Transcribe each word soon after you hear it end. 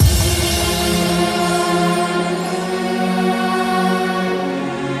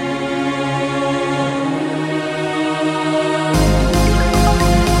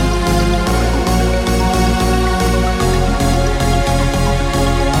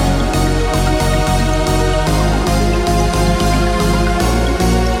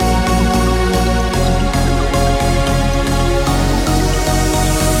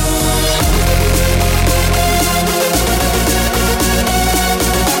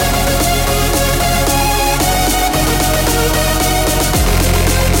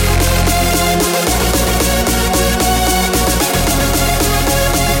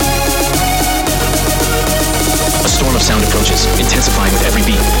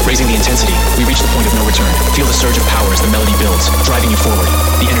Raising the intensity, we reach the point of no return. Feel the surge of power as the melody builds, driving you forward.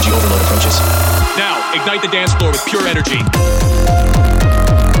 The energy overload approaches. Now, ignite the dance floor with pure energy.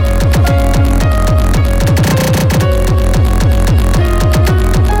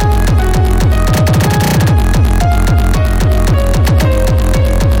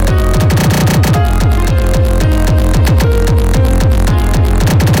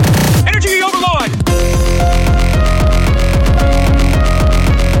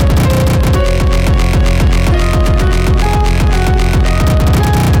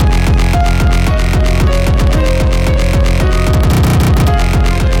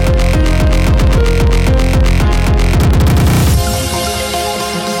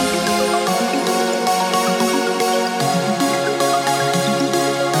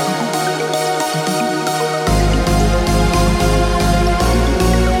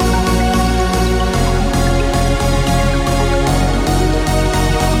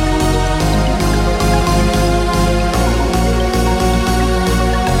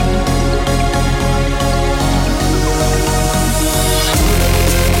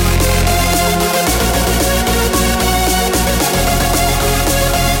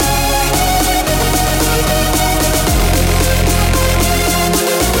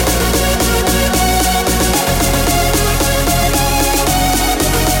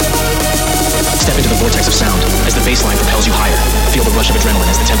 Step into the vortex of sound as the bass line propels you higher. Feel the rush of adrenaline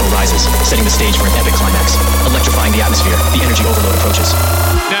as the tempo rises, setting the stage for an epic climax. Electrifying the atmosphere, the energy overload approaches.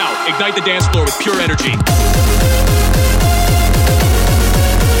 Now, ignite the dance floor with pure energy.